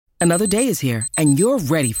Another day is here, and you're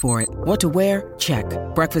ready for it. What to wear? Check.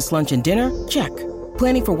 Breakfast, lunch, and dinner? Check.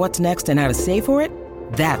 Planning for what's next and how to save for it?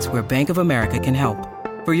 That's where Bank of America can help.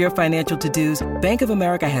 For your financial to-dos, Bank of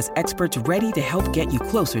America has experts ready to help get you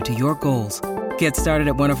closer to your goals. Get started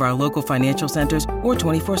at one of our local financial centers or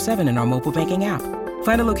 24/7 in our mobile banking app.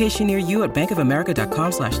 Find a location near you at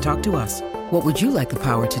bankofamerica.com/talktous. What would you like the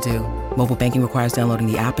power to do? Mobile banking requires downloading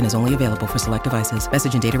the app and is only available for select devices.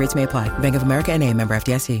 Message and data rates may apply. Bank of America N.A., member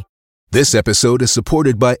FDIC. This episode is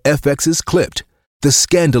supported by FX's Clipped, the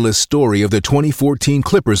scandalous story of the 2014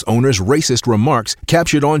 Clippers owner's racist remarks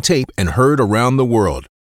captured on tape and heard around the world.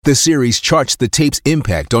 The series charts the tape's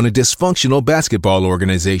impact on a dysfunctional basketball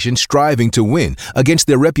organization striving to win against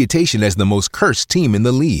their reputation as the most cursed team in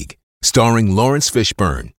the league. Starring Lawrence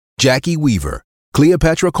Fishburne, Jackie Weaver,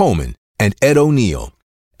 Cleopatra Coleman, and Ed O'Neill.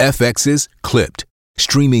 FX's Clipped,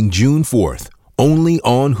 streaming June 4th, only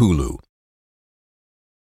on Hulu.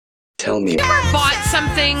 Tell me. You ever bought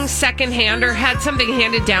something secondhand or had something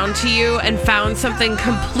handed down to you and found something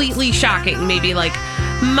completely shocking? Maybe like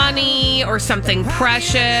money or something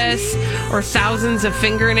precious or thousands of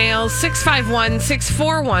fingernails.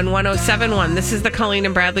 651-641-1071. This is the Colleen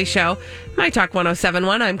and Bradley Show. My Talk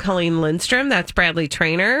 1071. I'm Colleen Lindstrom. That's Bradley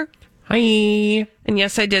Trainer. Hi. And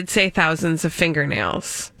yes, I did say thousands of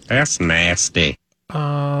fingernails. That's nasty.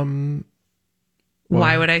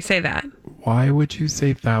 Why would I say that? Why would you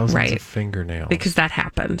say thousands of fingernails? Because that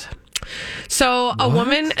happened. So a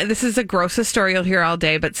woman, this is the grossest story you'll hear all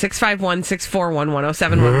day, but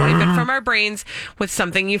 651-641-1071. What even from our brains with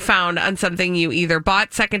something you found on something you either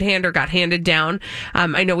bought secondhand or got handed down.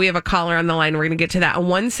 I know we have a caller on the line. We're going to get to that in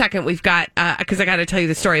 1 second. We've got, because I got to tell you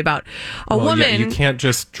the story about a woman. Yeah, you can't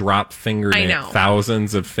just drop fingernails. I know.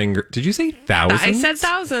 Thousands of Did you say thousands? I said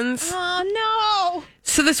thousands. Oh, no.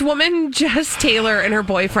 So this woman, Jess Taylor, and her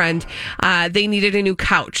boyfriend, they needed a new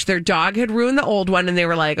couch. Their dog had ruined the old one, and they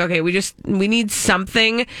were like, okay, we need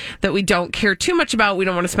something that we don't care too much about. We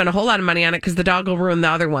don't want to spend a whole lot of money on it because the dog will ruin the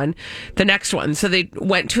other one, the next one. So they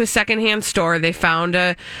went to a secondhand store. They found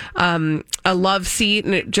a love seat,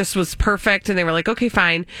 and it just was perfect. And they were like, okay,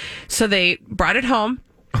 fine. So they brought it home.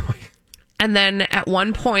 And then at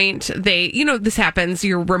one point, this happens,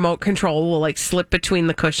 your remote control will like slip between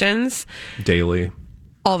the cushions. Daily.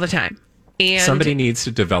 All the time. And somebody needs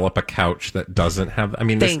to develop a couch that doesn't have. I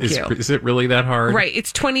mean, is it really that hard? Right.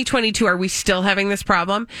 It's 2022. Are we still having this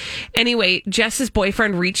problem? Anyway, Jess's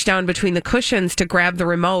boyfriend reached down between the cushions to grab the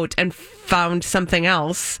remote and found something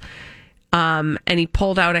else. And he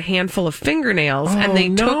pulled out a handful of fingernails, and they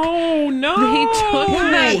took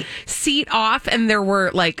the seat off, and there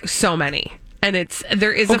were like so many. And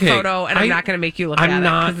there is a photo, and I'm not going to make you look at it. I'm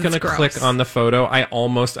not going to click on the photo. I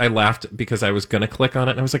laughed because I was going to click on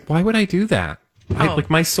it, and I was like, why would I do that?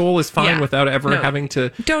 My soul is fine without ever having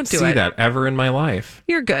to see that ever in my life.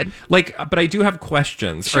 You're good. But I do have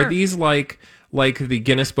questions. Sure. Are these like the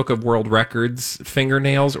Guinness Book of World Records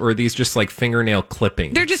fingernails, or are these just like fingernail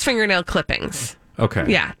clippings? They're just fingernail clippings. Okay.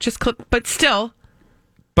 Yeah, just clip, but still.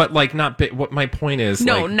 But like not big. What my point is,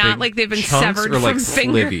 no, not like they've been severed from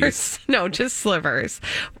fingers. Slivvies? No, just slivers.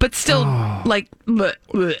 But still,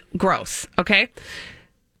 gross. Okay.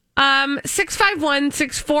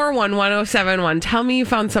 651-641-1071. Tell me you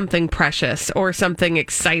found something precious or something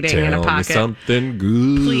exciting in a pocket. Tell me something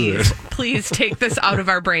good. Please take this out of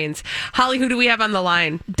our brains. Holly, who do we have on the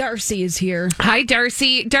line? Darcy is here. Hi,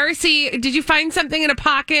 Darcy. Darcy, did you find something in a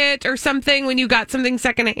pocket or something when you got something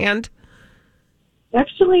secondhand?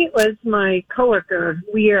 Actually, it was my coworker.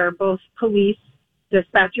 We are both police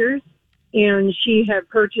dispatchers, and she had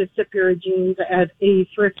purchased a pair of jeans at a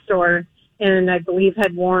thrift store, and I believe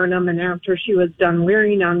had worn them, and after she was done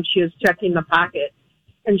wearing them, she was checking the pocket,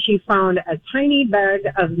 and she found a tiny bag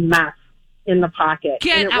of meth in the pocket.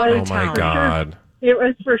 Oh, my God. It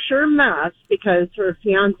was for sure meth, because her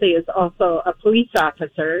fiance is also a police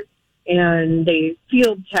officer, and they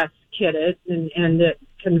field test kitted, and it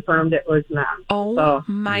confirmed it was meth. Oh,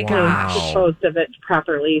 my gosh. Disposed of it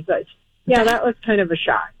properly, but yeah, that was kind of a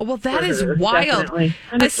shock. Well, that is wild.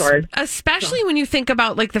 Especially when you think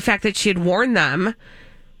about like the fact that she had worn them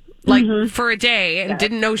for a day and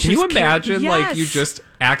didn't know she was... Can you imagine like you just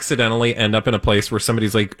accidentally end up in a place where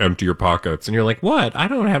somebody's like, empty your pockets, and you're like, what? I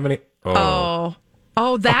don't have any... Oh,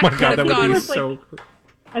 that could have gone...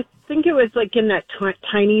 I think it was like in that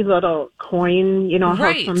tiny little coin,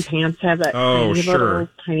 how some pants have that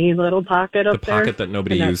tiny little pocket up there. The pocket that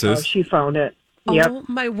nobody uses. That's how she found it. Oh,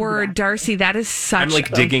 my word, Darcy, that is such... I'm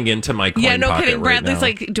like digging into my coin pocket kidding. Bradley's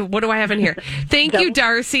right like, what do I have in here? Thank you,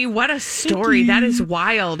 Darcy. What a story. That is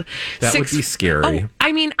wild. That would be scary.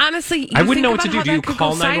 I mean, honestly... I wouldn't know what to do. Do you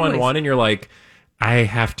call 911 and you're like... I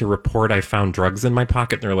have to report I found drugs in my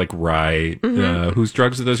pocket. And they're like, right. Whose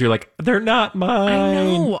drugs are those? You're like, they're not mine. I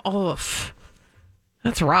know. Oh,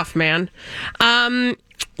 that's rough, man.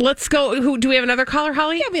 Let's go. Do we have another caller,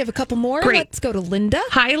 Holly? Yeah, we have a couple more. Great. Let's go to Linda.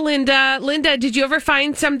 Hi, Linda. Linda, did you ever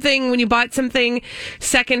find something when you bought something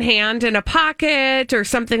secondhand in a pocket or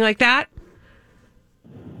something like that?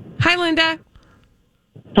 Hi, Linda.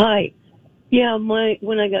 Hi. Yeah,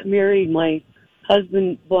 when I got married, my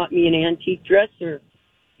husband bought me an antique dresser,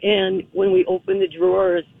 and when we opened the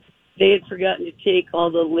drawers, they had forgotten to take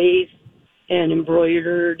all the lace and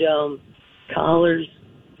embroidered collars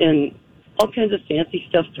and all kinds of fancy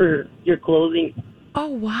stuff for your clothing. Oh,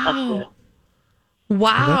 wow.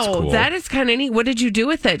 Wow. Oh, cool. That is kind of neat. What did you do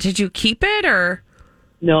with it? Did you keep it or?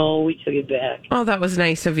 No, we took it back. Oh, that was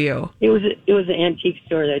nice of you. It was an antique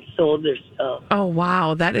store that sold their stuff. Oh,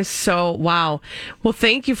 wow. That is so, wow. Well,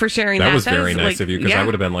 thank you for sharing that. That was very nice of you, because I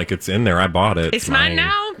would have been like, it's in there. I bought it. It's mine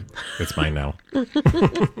now. It's mine now.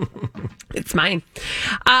 It's mine.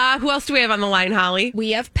 Who else do we have on the line, Holly?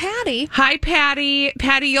 We have Patty. Hi, Patty.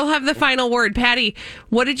 Patty, you'll have the final word. Patty,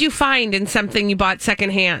 what did you find in something you bought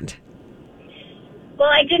secondhand? Well,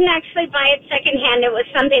 I didn't actually buy it secondhand. It was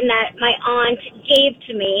something that my aunt gave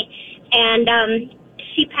to me, and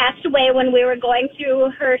she passed away when we were going through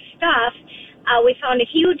her stuff. We found a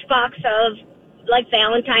huge box of, like,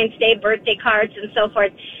 Valentine's Day birthday cards and so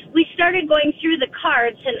forth. We started going through the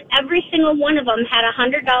cards, and every single one of them had a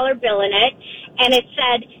 $100 bill in it, and it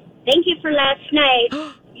said, "Thank you for last night.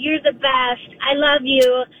 You're the best. I love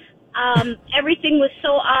you. Everything was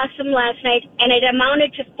so awesome last night," and it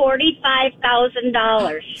amounted to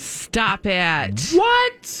 $45,000. Stop it.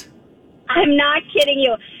 What? I'm not kidding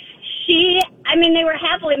you. They were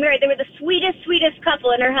happily married. They were the sweetest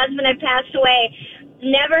couple, and her husband had passed away.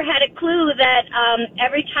 Never had a clue that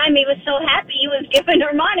every time he was so happy, he was giving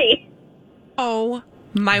her money. Oh,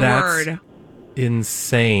 my That's word.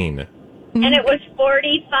 Insane. And it was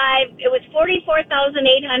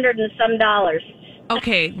 $44,800 and some dollars.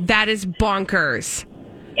 Okay, that is bonkers.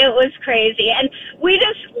 It was crazy. And we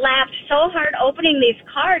just laughed so hard opening these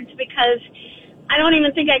cards because I don't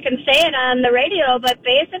even think I can say it on the radio, but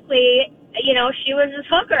basically, she was his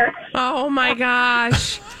hooker. Oh, my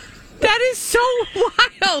gosh. That is so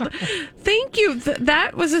wild. Thank you.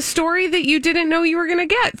 That was a story that you didn't know you were going to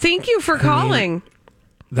get. Thank you for calling.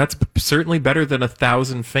 That's certainly better than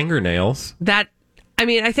 1,000 fingernails.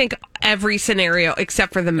 I think every scenario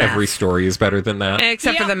except for the meth. Every story is better than that.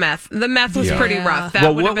 Except for the meth. The meth was pretty rough. That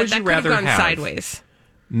Well, would what have been, would you that could have rather gone have? sideways.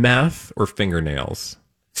 Meth or fingernails?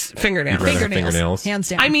 Fingernails. You'd rather have fingernails? Hands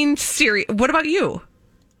down. What about you?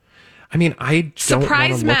 I don't Surprise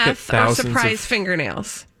want to look at meth or thousands surprise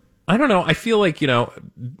fingernails? I don't know. I feel like,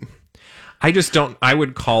 I just don't. I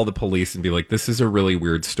would call the police and be like, this is a really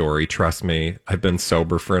weird story. Trust me. I've been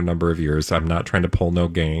sober for a number of years. I'm not trying to pull no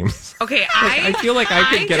games. Okay. I feel like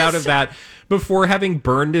I could get out of that before having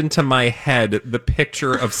burned into my head the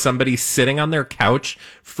picture of somebody sitting on their couch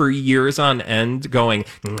for years on end going,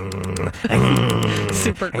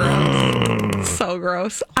 super gross. So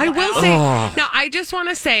gross. I will say, now I just want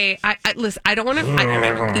to say, listen, I don't want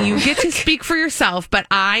to, you get to speak for yourself, but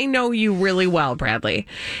I know you really well, Bradley.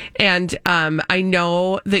 And I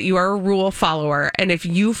know that you are a rule follower. And if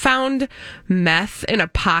you found meth in a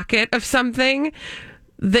pocket of something,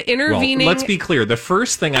 the intervening... Well, let's be clear. The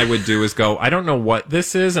first thing I would do is go, I don't know what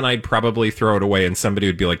this is, and I'd probably throw it away, and somebody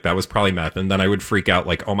would be like, that was probably meth. And then I would freak out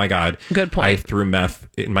like, oh my God. Good point. I threw meth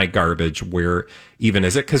in my garbage. Where even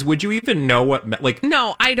is it? Because would you even know what...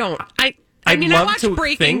 No, I don't. I watch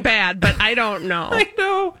Breaking Bad, but I don't know. I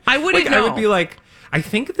know. I wouldn't know. I would be like, I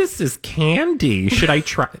think this is candy. Should I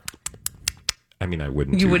try... I wouldn't do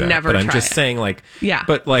that. You would never try it. But I'm just saying, yeah.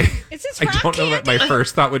 But, is this I don't know that my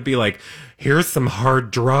first thought would be like, here's some hard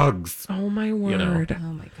drugs. Oh, my word. Oh,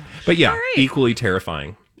 my gosh. But yeah, equally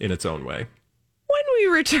terrifying in its own way. When we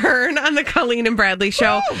return on the Colleen and Bradley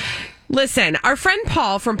Show... Woo! Listen, our friend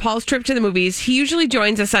Paul from Paul's Trip to the Movies, he usually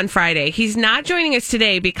joins us on Friday. He's not joining us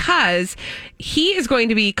today because he is going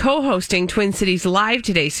to be co-hosting Twin Cities Live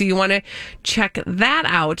today. So you want to check that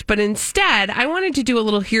out. But instead, I wanted to do a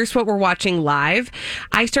little Here's What We're Watching Live.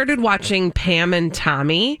 I started watching Pam and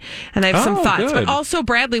Tommy, and I have some thoughts. Good. But also,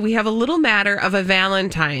 Bradley, we have a little matter of a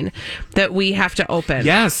Valentine that we have to open.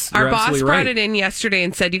 Yes, our boss brought right. it in yesterday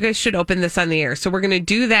and said, you guys should open this on the air. So we're going to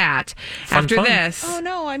do that after this. Oh,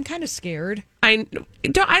 no, I'm kind of scared. I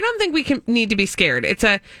don't think we need to be scared. It's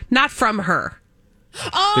not from her.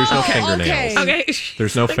 Oh, there's no fingernails. Okay.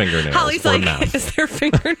 There's no fingernails. Holly's or like, mouth. is there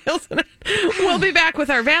fingernails in it? We'll be back with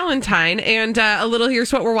our Valentine and a little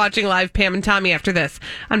Here's What We're Watching Live, Pam and Tommy, after this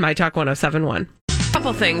on My Talk 107.1.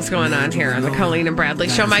 Couple things going on here on the Colleen and Bradley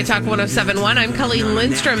Show. My Talk 107.1. I'm Colleen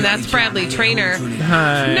Lindstrom. That's Bradley Trainer.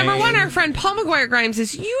 Hi. Number one, our friend Paul McGuire Grimes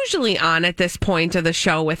is usually on at this point of the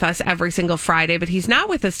show with us every single Friday, but he's not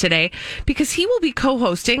with us today because he will be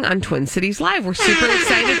co-hosting on Twin Cities Live. We're super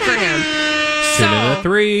excited for him. Tune in at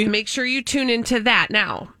 3. Make sure you tune into that.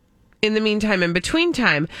 Now, in the meantime, in between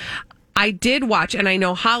time, I did watch, and I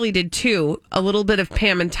know Holly did too, a little bit of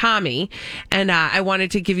Pam and Tommy, and I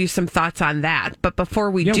wanted to give you some thoughts on that. But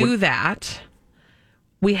before we do that,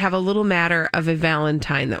 we have a little matter of a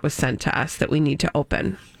Valentine that was sent to us that we need to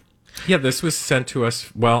open. Yeah, this was sent to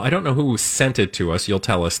us. Well, I don't know who sent it to us. You'll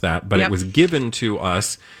tell us that. But it was given to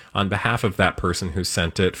us on behalf of that person who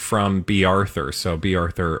sent it from B. Arthur. So B.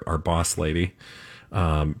 Arthur, our boss lady,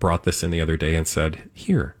 brought this in the other day and said,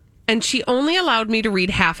 here. And she only allowed me to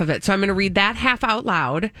read half of it. So I'm going to read that half out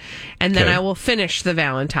loud, and then I will finish the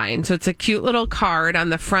Valentine. So it's a cute little card. On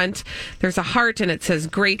the front, there's a heart, and it says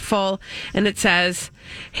grateful. And it says,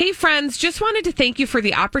 hey, friends, just wanted to thank you for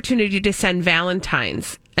the opportunity to send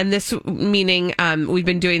Valentines. And this meaning we've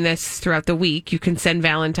been doing this throughout the week. You can send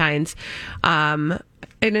Valentines. And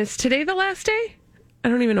is today the last day? I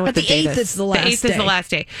don't even know what the date is. The 8th is the last day. The 8th is the last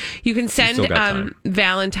day. You can send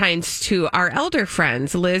Valentines to our elder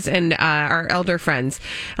friends, Liz and our elder friends.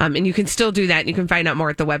 And you can still do that. You can find out more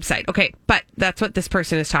at the website. Okay, but that's what this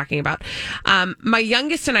person is talking about. My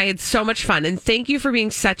youngest and I had so much fun, and thank you for being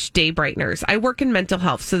such day brighteners. I work in mental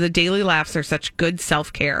health, so the daily laughs are such good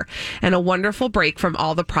self-care and a wonderful break from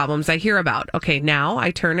all the problems I hear about. Okay, now I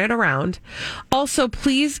turn it around. Also,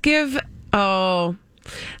 please give...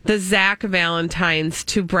 the Zach Valentines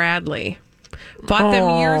to Bradley. Bought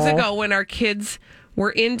them years ago when our kids were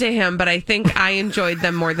into him, but I think I enjoyed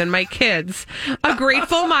them more than my kids. A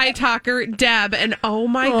grateful My Talker, Deb, and oh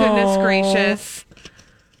my goodness gracious,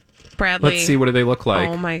 Bradley. Let's see, what do they look like?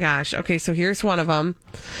 Oh my gosh. Okay, so here's one of them.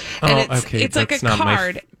 And it's like a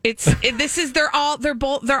card.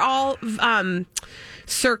 They're all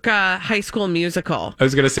circa High School Musical. I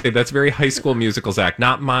was going to say, that's very High School Musical, Zach.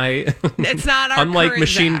 Not my... It's not our unlike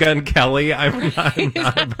Machine Zach. Gun Kelly, I'm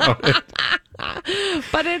not about it.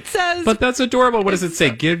 But it says... But that's adorable. What does it say?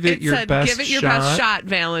 Give it your best shot? Give it your best shot,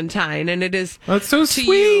 Valentine. And it is that's so to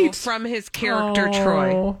sweet. You from his character,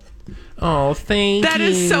 Troy. Oh, thank you. That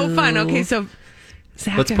is so fun. Okay, so...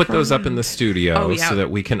 Zac Let's put those up in the studio so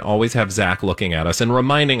that we can always have Zach looking at us and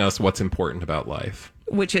reminding us what's important about life.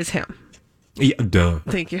 Which is him. Yeah, duh.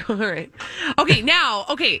 Thank you. All right. Okay, now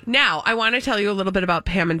I want to tell you a little bit about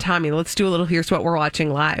Pam and Tommy. Let's do a little Here's What We're Watching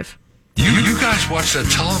live. You guys watch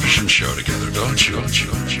that television show together, don't you?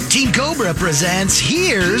 Team Cobra presents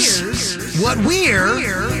Here's What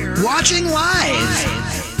We're Watching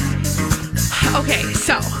Live. Okay,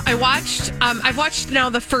 so I've watched now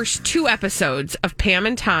the first 2 episodes of Pam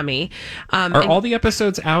and Tommy. Are all the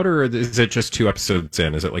episodes out, or is it just 2 episodes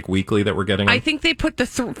in? Is it like weekly that we're getting them? I think they put the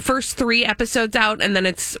first 3 episodes out, and then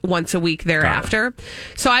it's once a week thereafter.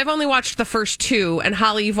 So I've only watched the first 2, and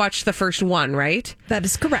Holly, you've watched the first 1, right? That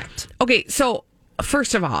is correct. Okay, so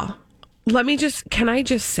first of all, can I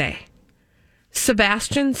just say,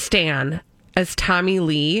 Sebastian Stan as Tommy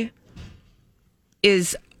Lee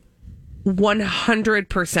is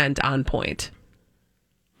 100% on point.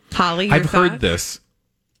 Holly, your I've heard this.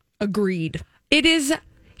 Agreed.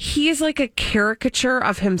 He is like a caricature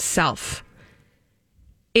of himself.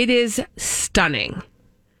 It is stunning.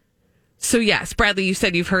 So yes, Bradley, you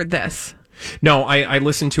said you've heard this. No, I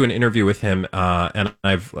listened to an interview with him, and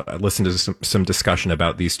I've listened to some discussion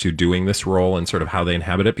about these two doing this role and sort of how they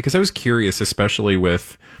inhabit it, because I was curious, especially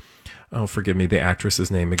with... Oh, forgive me, the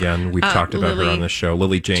actress's name again. We've talked about her on the show.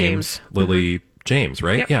 Lily James. Lily James,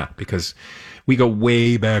 right? Yep. Yeah, because we go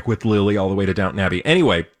way back with Lily all the way to Downton Abbey.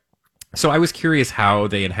 Anyway, so I was curious how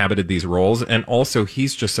they inhabited these roles. And also,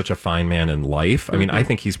 he's just such a fine man in life. I mean, I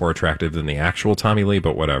think he's more attractive than the actual Tommy Lee,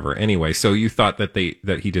 but whatever. Anyway, so you thought that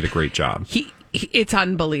he did a great job. It's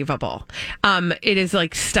unbelievable. It is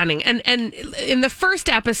like stunning. And in the first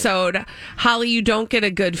episode, Holly, you don't get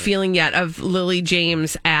a good feeling yet of Lily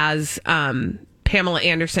James as Pamela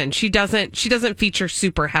Anderson. She doesn't feature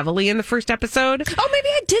super heavily in the first episode. Oh, maybe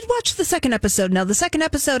I did watch the second episode. Now, the second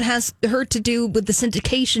episode has her to do with the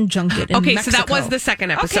syndication junket in Mexico. So that was the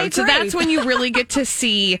second episode. Okay, so that's when you really get to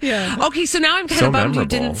see. Yeah. Okay, so now I'm kind of bummed you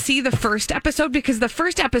didn't see the first episode, because the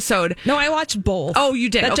first episode... No, I watched both. Oh, you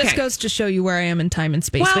did? That just goes to show you where I am in time and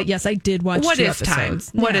space. Well, but yes, I did watch 2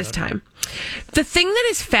 episodes. What is time? The thing that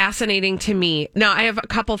is fascinating to me... Now, I have a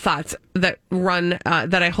couple thoughts that run...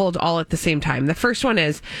 that I hold all at the same time. The first one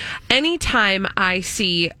is, anytime I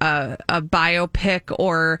see a biopic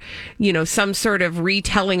or, some sort of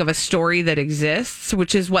retelling of a story that exists,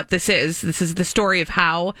 which is what this is the story of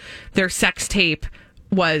how their sex tape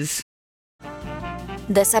was.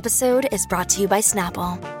 This episode is brought to you by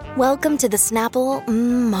Snapple. Welcome to the Snapple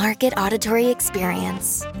Market Auditory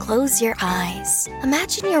Experience. Close your eyes.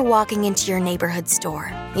 Imagine you're walking into your neighborhood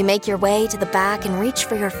store. You make your way to the back and reach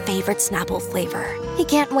for your favorite Snapple flavor. You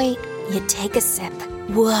can't wait. You take a sip.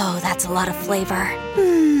 Whoa, that's a lot of flavor.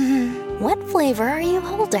 What flavor are you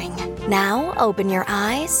holding? Now open your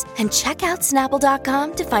eyes and check out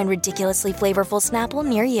Snapple.com to find ridiculously flavorful Snapple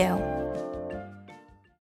near you.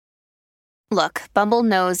 Look, Bumble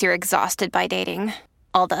knows you're exhausted by dating.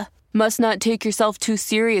 All the, must not take yourself too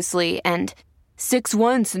seriously, and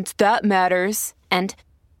 6'1" since that matters, and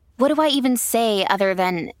what do I even say other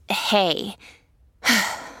than, hey?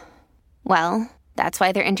 Well, that's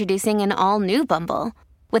why they're introducing an all-new Bumble,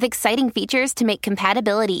 with exciting features to make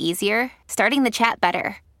compatibility easier, starting the chat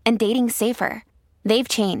better, and dating safer. They've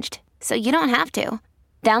changed, so you don't have to.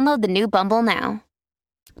 Download the new Bumble now.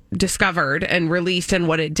 Discovered and released and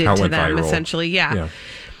what it did to them, viral. Essentially. Yeah.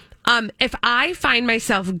 If I find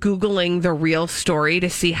myself Googling the real story to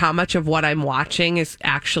see how much of what I'm watching is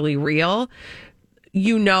actually real,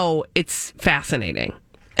 it's fascinating.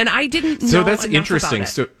 And I didn't know. So that's enough interesting.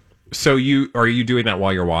 About it. So are you doing that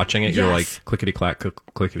while you're watching it? Yes. You're like clickety clack,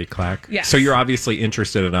 clickety clack. Yes. So you're obviously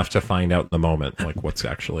interested enough to find out in the moment, like what's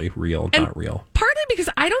actually real, and not real. Partly because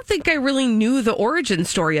I don't think I really knew the origin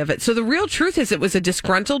story of it. So the real truth is, it was a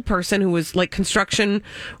disgruntled person who was like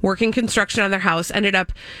working construction on their house, ended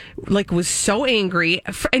up was so angry,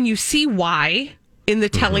 and you see why in the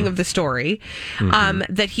telling of the story,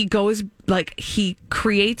 that he goes, he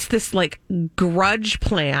creates this grudge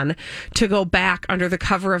plan to go back under the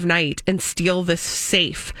cover of night and steal this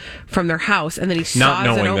safe from their house, and then he saws not it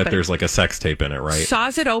open. knowing that there's a sex tape in it, right?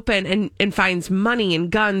 Saws it open and finds money and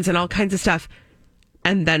guns and all kinds of stuff,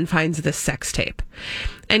 and then finds this sex tape.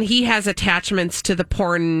 And he has attachments to the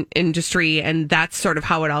porn industry, and that's sort of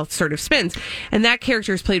how it all sort of spins. And that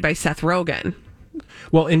character is played by Seth Rogen.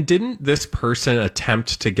 Well, and didn't this person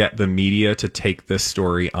attempt to get the media to take this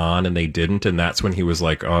story on, and they didn't? And that's when he was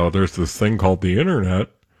like, oh, there's this thing called the internet.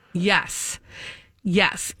 Yes,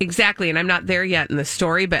 exactly. And I'm not there yet in the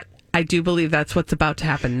story, but I do believe that's what's about to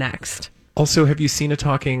happen next. Also, have you seen a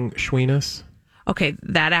talking Schweenus? Okay,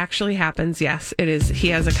 that actually happens. Yes, it is. He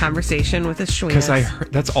has a conversation with a Schweenus. Because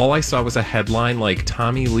that's all I saw was a headline like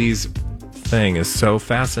Tommy Lee's thing is so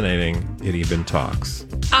fascinating. It even talks.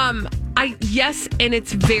 Yes, and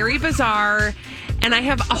it's very bizarre. And I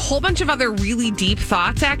have a whole bunch of other really deep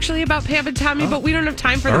thoughts actually about Pam and Tommy, but we don't have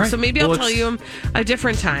time for them. Right. So maybe I'll tell you them a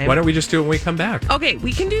different time. Why don't we just do it when we come back? Okay,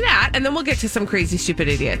 we can do that, and then we'll get to some crazy, stupid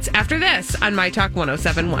idiots after this on My Talk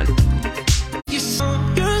 107.1.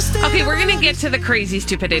 Okay, we're going to get to the crazy,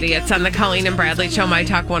 stupid idiots on the Colleen and Bradley Show, My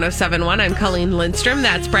Talk 107.1. I'm Colleen Lindstrom.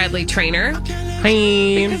 That's Bradley Trainer.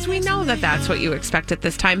 Hi. Because we know that that's what you expect at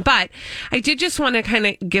this time. But I did just want to kind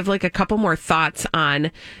of give a couple more thoughts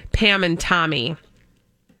on Pam and Tommy,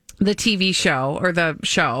 the TV show, or the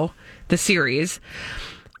series.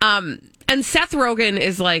 And Seth Rogen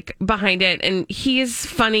is behind it, and he is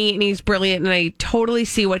funny and he's brilliant, and I totally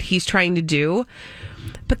see what he's trying to do.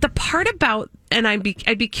 But the part about, and I'd be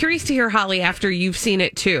curious to hear, Holly, after you've seen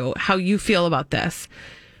it too, how you feel about this.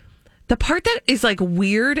 The part that is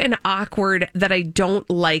weird and awkward that I don't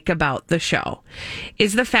like about the show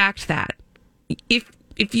is the fact that if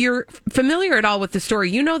you're familiar at all with the story,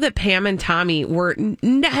 you know that Pam and Tommy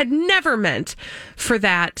had never meant for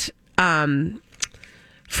that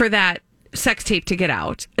sex tape to get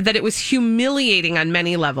out, that it was humiliating on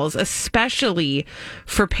many levels, especially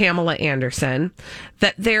for Pamela Anderson,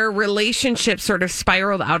 that their relationship sort of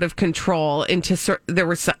spiraled out of control into there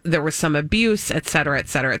was some abuse, et cetera, et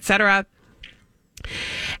cetera, et cetera,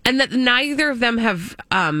 and that neither of them have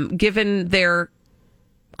given their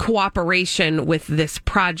cooperation with this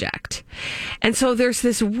project. And so there's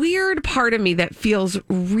this weird part of me that feels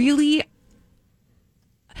really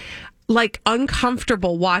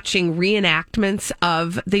uncomfortable watching reenactments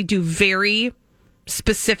they do very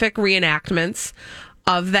specific reenactments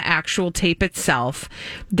of the actual tape itself.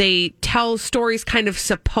 They tell stories kind of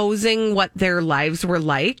supposing what their lives were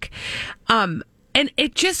like. And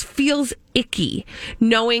it just feels icky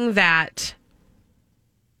knowing kind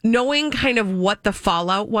of what the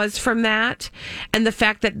fallout was from that, and the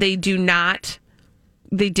fact that they didn't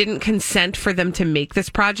consent for them to make this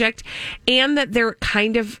project, and that they're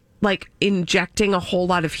kind of injecting a whole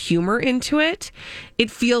lot of humor into it.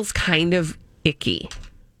 It feels kind of icky.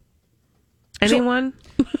 Anyone?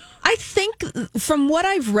 I I think from what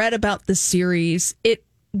I've read about the series, it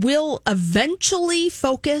will eventually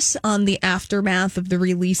focus on the aftermath of the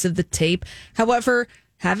release of the tape. However,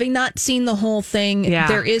 having not seen the whole thing,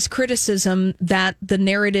 there is criticism that the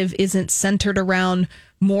narrative isn't centered around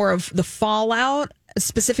more of the fallout,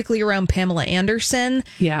 specifically around Pamela Anderson,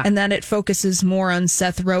 and that it focuses more on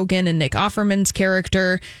Seth Rogen and Nick Offerman's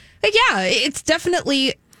character. But yeah, it's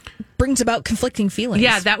definitely brings about conflicting feelings.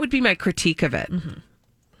 Yeah, that would be my critique of it. Mm-hmm.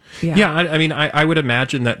 Yeah, I mean, I would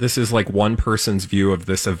imagine that this is like one person's view of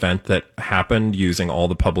this event that happened using all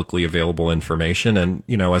the publicly available information. And,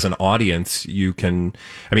 you know, as an audience, you're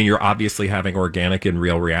obviously having organic and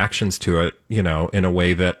real reactions to it, you know, in a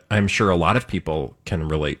way that I'm sure a lot of people can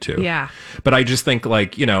relate to. Yeah. But I just think,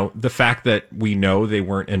 like, you know, the fact that we know they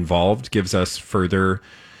weren't involved gives us further,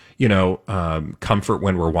 you know, comfort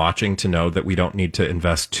when we're watching to know that we don't need to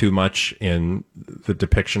invest too much in the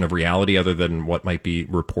depiction of reality other than what might be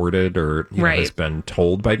reported or has been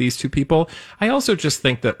told by these two people. I also just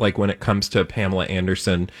think that, like, when it comes to Pamela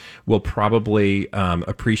Anderson, we'll probably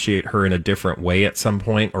appreciate her in a different way at some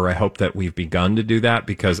point, or I hope that we've begun to do that,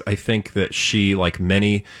 because I think that she, like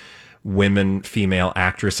many female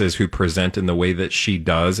actresses who present in the way that she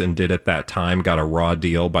does and did at that time, got a raw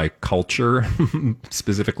deal by culture,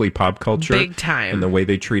 specifically pop culture, big time, and the way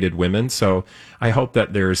they treated women. So I hope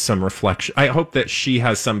that there's some reflection. I hope that she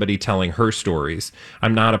has somebody telling her stories.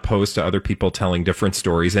 I'm not opposed to other people telling different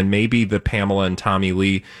stories, and maybe the Pamela and Tommy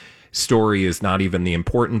Lee story is not even the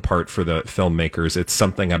important part for the filmmakers. It's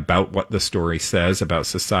something about what the story says about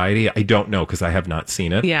society. I don't know, because I have not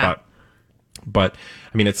seen it. Yeah. But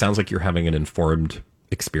I mean, it sounds like you're having an informed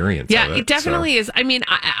experience. Yeah, of it definitely is. I mean,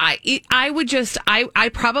 I would just, I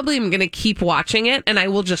probably am going to keep watching it, and I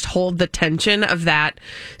will just hold the tension of that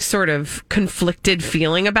sort of conflicted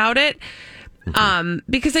feeling about it.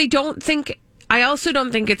 Because I also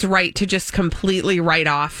don't think it's right to just completely write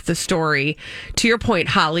off the story. To your point,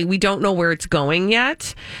 Holly, we don't know where it's going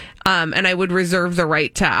yet. And I would reserve the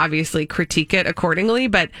right to obviously critique it accordingly,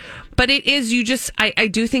 but it is, I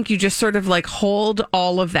do think you just sort of like hold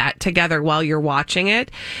all of that together while you're watching it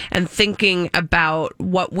and thinking about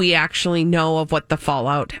what we actually know of what the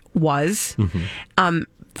fallout was,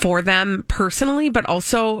 for them personally, but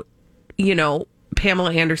also, you know,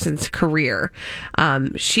 Pamela Anderson's career.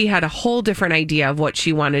 She had a whole different idea of what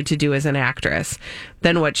she wanted to do as an actress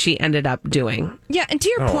than what she ended up doing. Yeah. And to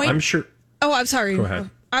your point, I'm sure. Oh, I'm sorry. Go ahead.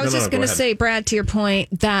 I was just going to say, Brad, to your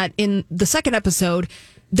point, that in the second episode,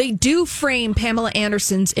 they do frame Pamela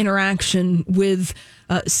Anderson's interaction with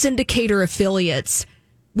syndicator affiliates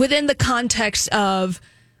within the context of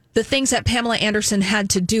the things that Pamela Anderson had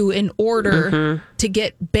to do in order to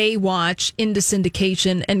get Baywatch into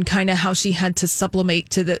syndication, and kind of how she had to sublimate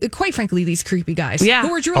to quite frankly, these creepy guys. Yeah.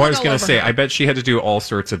 Who were drooling I was going to say, I bet she had to do all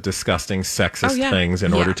sorts of disgusting sexist things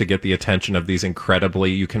in order to get the attention of these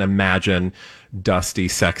incredibly, you can imagine, dusty,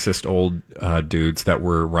 sexist old dudes that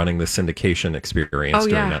were running the syndication experience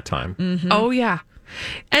during that time. Oh, yeah.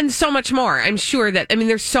 And so much more. I'm sure that, I mean,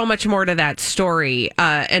 there's so much more to that story.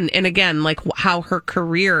 And again, like how her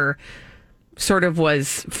career sort of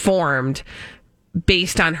was formed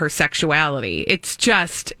based on her sexuality. It's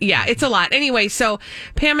just, it's a lot. Anyway, so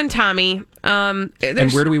Pam and Tommy. And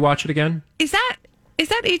where do we watch it again? Is that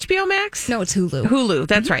HBO Max? No, it's Hulu. Hulu,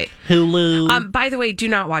 that's right. Hulu. By the way, do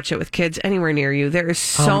not watch it with kids anywhere near you. There is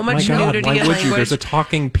so much nudity Why and would you? language. There's a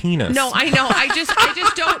talking penis. No, I know. I just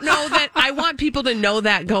don't know that. I want people to know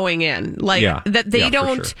that going in, like that they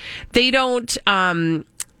don't. Sure. They don't.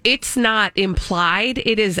 It's not implied.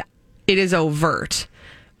 It is overt.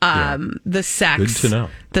 The sex. Good to know.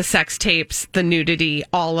 The sex tapes, the nudity,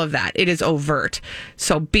 all of that. It is overt.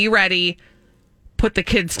 So be ready. Put the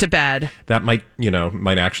kids to bed. That might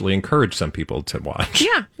actually encourage some people to watch.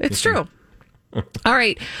 Yeah, it's true. All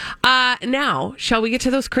right. Now, shall we get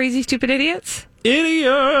to those crazy, stupid idiots?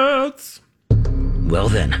 Idiots! Well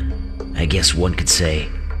then, I guess one could say,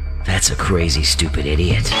 that's a crazy, stupid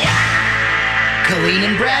idiot. Colleen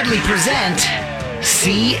and Bradley present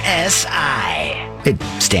CSI. It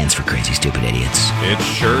stands for Crazy Stupid Idiots. It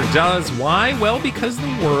sure does. Why? Well, because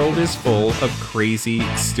the world is full of crazy,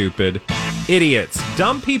 stupid idiots.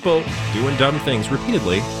 Dumb people doing dumb things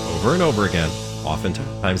repeatedly over and over again.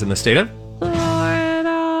 Oftentimes in the state of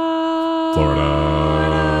Florida.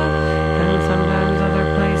 And sometimes other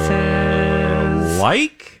places.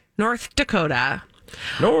 Like North Dakota.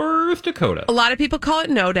 North Dakota. A lot of people call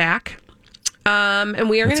it Nodak. And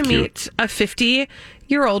we are going to meet a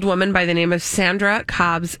 50-year-old woman by the name of Sandra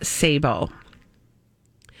Cobbs Sabo.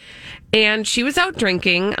 And she was out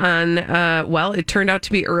drinking on, it turned out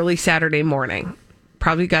to be early Saturday morning.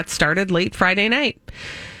 Probably got started late Friday night.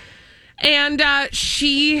 And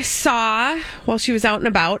she saw, while she was out and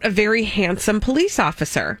about, a very handsome police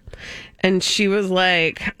officer. And she was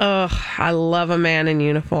like, oh, I love a man in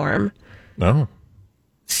uniform. No.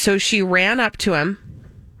 So she ran up to him.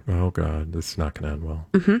 Oh, God. This is not going to end well.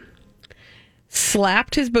 Mm-hmm.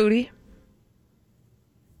 Slapped his booty.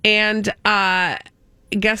 And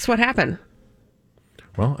guess what happened?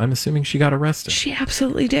 Well, I'm assuming she got arrested. She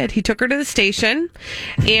absolutely did. He took her to the station,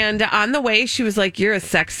 and on the way, she was like, "You're a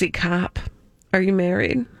sexy cop. Are you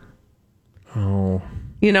married?" Oh.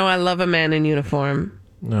 You know, I love a man in uniform.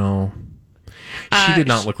 No. She did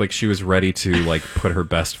not look like she was ready to, like, put her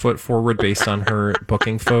best foot forward based on her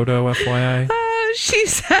booking photo, FYI. She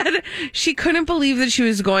said she couldn't believe that she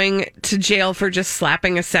was going to jail for just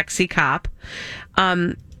slapping a sexy cop.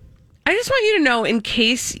 I just want you to know, in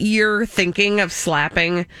case you're thinking of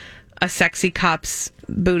slapping a sexy cop's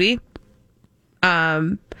booty,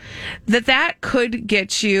 that could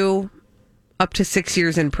get you up to 6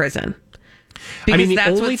 years in prison. Because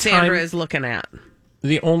that's what Sandra is looking at.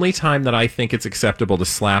 The only time that I think it's acceptable to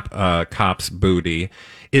slap a cop's booty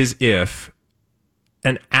is if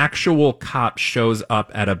an actual cop shows up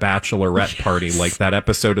at a bachelorette party, like that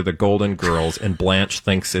episode of The Golden Girls, and Blanche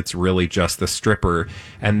thinks it's really just the stripper.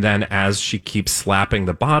 And then as she keeps slapping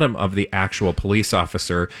the bottom of the actual police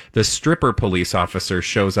officer, the stripper police officer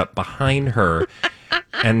shows up behind her.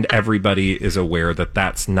 And everybody is aware that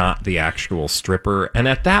that's not the actual stripper. And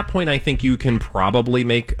at that point, I think you can probably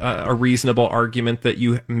make a reasonable argument that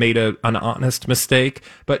you made an honest mistake.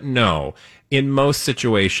 But no, in most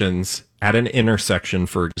situations, at an intersection,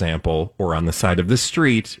 for example, or on the side of the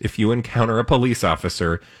street, if you encounter a police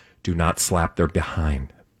officer, do not slap their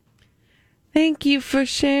behind. Thank you for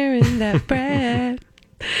sharing that, Brad.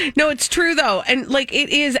 No, it's true, though. And, like, it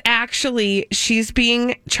is actually, she's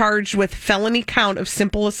being charged with felony count of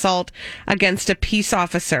simple assault against a peace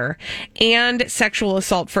officer and sexual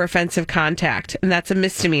assault for offensive contact. And that's a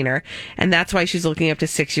misdemeanor. And that's why she's looking up to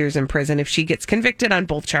 6 years in prison if she gets convicted on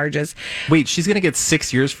both charges. Wait, she's going to get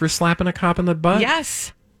 6 years for slapping a cop in the butt?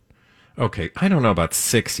 Yes. Okay, I don't know about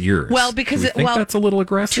 6 years. Well, because that's a little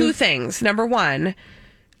aggressive. Two things. Number one,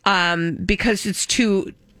 because it's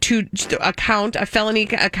to a felony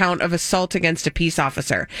account of assault against a peace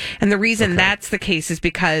officer. And the reason that's the case is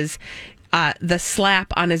because the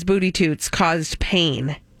slap on his booty toots caused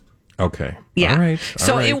pain. Okay. Yeah. All right.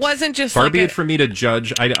 So it wasn't just far be it for me to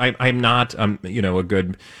judge. I'm not, a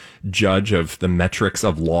good judge of the metrics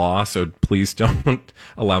of law. So please don't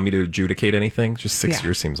allow me to adjudicate anything. Just 6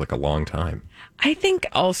 years seems like a long time. I think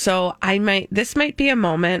also this might be a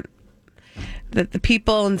moment that the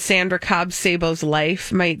people in Sandra Cobb-Sabo's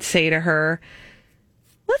life might say to her,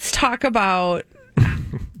 let's talk about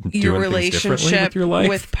your relationship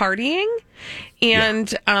with partying.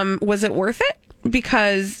 And was it worth it?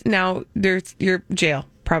 Because now there's your jail,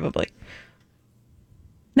 probably.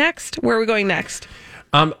 Next, where are we going next?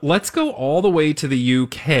 Let's go all the way to the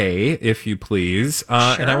UK, if you please. Sure.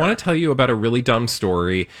 And I want to tell you about a really dumb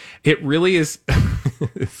story. It really is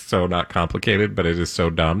it's so not complicated, but it is so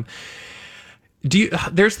dumb.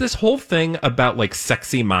 There's this whole thing about, like,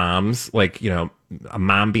 sexy moms, like, a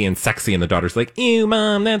mom being sexy and the daughter's like, ew,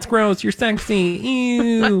 mom, that's gross. You're sexy.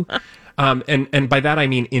 Ew. And by that, I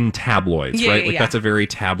mean in tabloids, right? Like, that's a very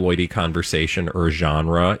tabloidy conversation or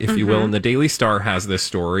genre, if you will. And the Daily Star has this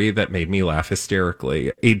story that made me laugh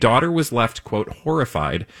hysterically. A daughter was left, quote,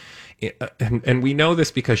 horrified. And we know this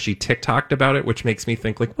because she TikToked about it, which makes me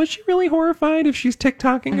think, like, was she really horrified if she's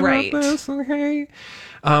TikToking about this? Okay.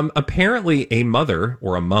 Apparently a mother,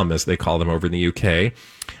 or a mum as they call them over in the UK,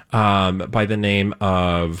 by the name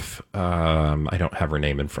of, I don't have her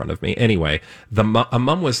name in front of me. Anyway, a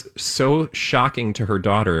mum was so shocking to her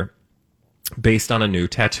daughter based on a new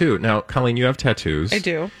tattoo. Now, Colleen, you have tattoos. I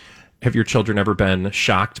do. Have your children ever been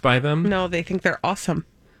shocked by them? No, they think they're awesome.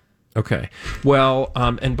 Okay. Well,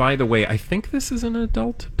 and by the way, I think this is an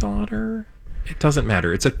adult daughter. It doesn't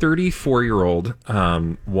matter. It's a 34-year-old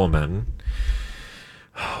woman.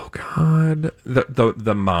 Oh, God.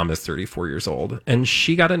 The mom is 34 years old, and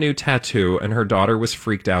she got a new tattoo, and her daughter was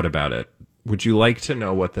freaked out about it. Would you like to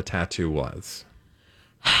know what the tattoo was?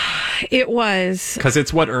 It was... Because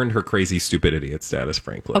it's what earned her crazy stupid idiot status,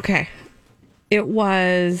 frankly. Okay. It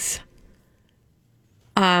was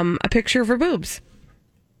a picture of her boobs.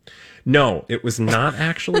 No, it was not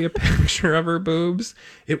actually a picture of her boobs.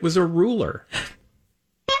 It was a ruler.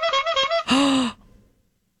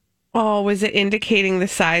 Oh, was it indicating the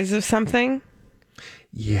size of something?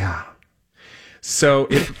 Yeah. So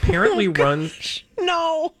it apparently runs...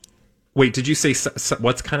 No. Wait, did you say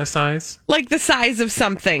what's kind of size? Like the size of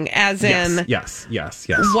something, as in... Yes. What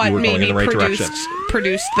You were going maybe in the right direction.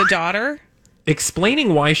 produced the daughter?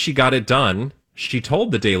 Explaining why she got it done, she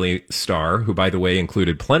told the Daily Star, who, by the way,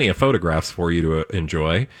 included plenty of photographs for you to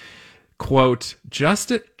enjoy, quote,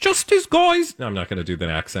 just as guys... No, I'm not going to do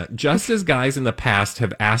the accent. Just as guys in the past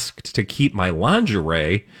have asked to keep my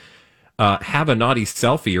lingerie, have a naughty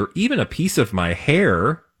selfie, or even a piece of my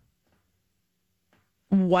hair...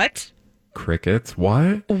 What? Crickets.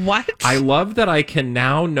 What? I love that I can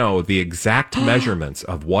now know the exact measurements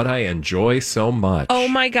of what I enjoy so much. Oh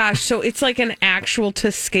my gosh. So it's like an actual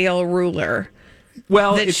to scale ruler.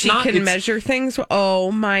 Well, that she can measure things.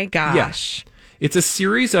 Oh my gosh. Yeah. It's a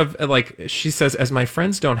series of, like, she says, as my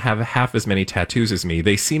friends don't have half as many tattoos as me,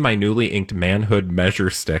 they see my newly inked manhood measure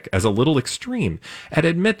stick as a little extreme and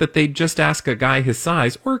admit that they'd just ask a guy his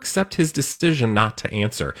size or accept his decision not to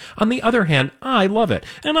answer. On the other hand, I love it,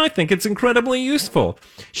 and I think it's incredibly useful.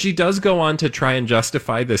 She does go on to try and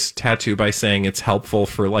justify this tattoo by saying it's helpful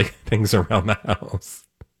for, like, things around the house.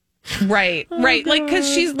 Right. Like,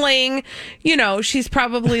 because she's laying, she's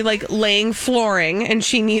probably, like, laying flooring, and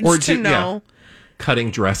she needs to know... Yeah.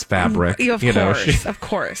 Cutting dress fabric. Of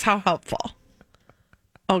course. How helpful.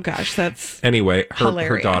 Oh, gosh, that's Anyway, her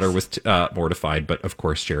hilarious. daughter was mortified, but of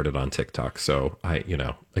course shared it on TikTok. So,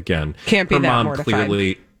 again, can't be her that mom mortified.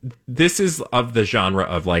 Clearly, this is of the genre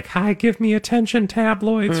of like, hi, give me attention,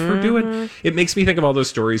 tabloids, for doing... It makes me think of all those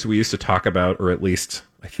stories we used to talk about, or at least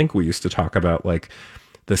I think we used to talk about, like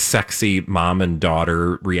the sexy mom and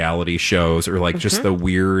daughter reality shows, or like just the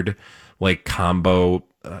weird, like, combo...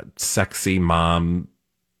 sexy mom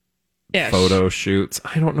photo shoots.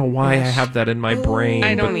 I don't know why I have that in my brain.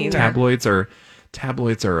 I don't either.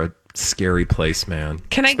 Tabloids are a scary place, man.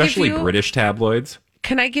 Especially British tabloids.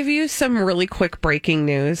 Can I give you some really quick breaking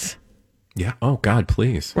news? Yeah. Oh God,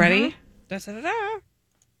 please. Ready?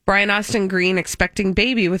 Brian Austin Green expecting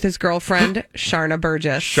baby with his girlfriend Sharna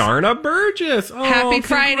Burgess. Oh, happy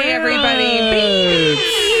Friday, everybody! Babies!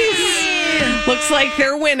 Looks like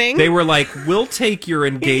they're winning. They were like, we'll take your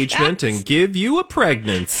engagement and give you a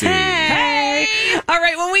pregnancy. Hey! All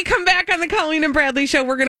right, when we come back on the Colleen and Bradley Show,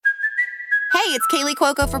 we're going to... Hey, it's Kaylee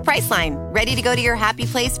Cuoco for Priceline. Ready to go to your happy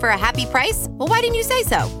place for a happy price? Well, why didn't you say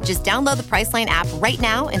so? Just download the Priceline app right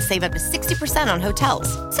now and save up to 60% on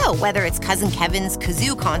hotels. So whether it's Cousin Kevin's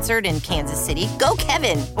Kazoo Concert in Kansas City, go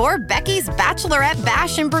Kevin, or Becky's Bachelorette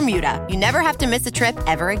Bash in Bermuda, you never have to miss a trip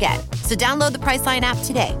ever again. So download the Priceline app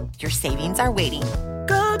today. Your savings are waiting.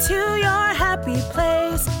 Go to your happy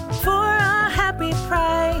place for a happy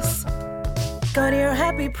price. Go to your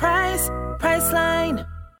happy price, Priceline.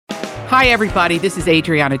 Hi, everybody. This is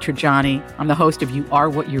Adriana Trajani. I'm the host of You Are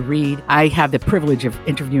What You Read. I have the privilege of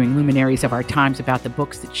interviewing luminaries of our times about the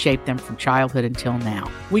books that shaped them from childhood until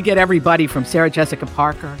now. We get everybody from Sarah Jessica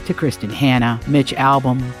Parker to Kristen Hanna, Mitch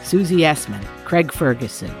Albom, Susie Essman, Craig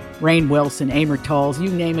Ferguson, Rainn Wilson, Amor Tolls, you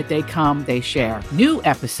name it, they come, they share. New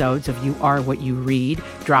episodes of You Are What You Read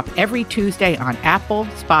drop every Tuesday on Apple,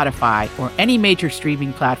 Spotify, or any major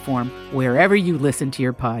streaming platform wherever you listen to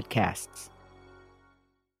your podcasts.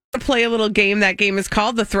 Play a little game. That game is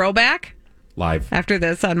called The Throwback. Live. After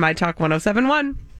this on My Talk 1071.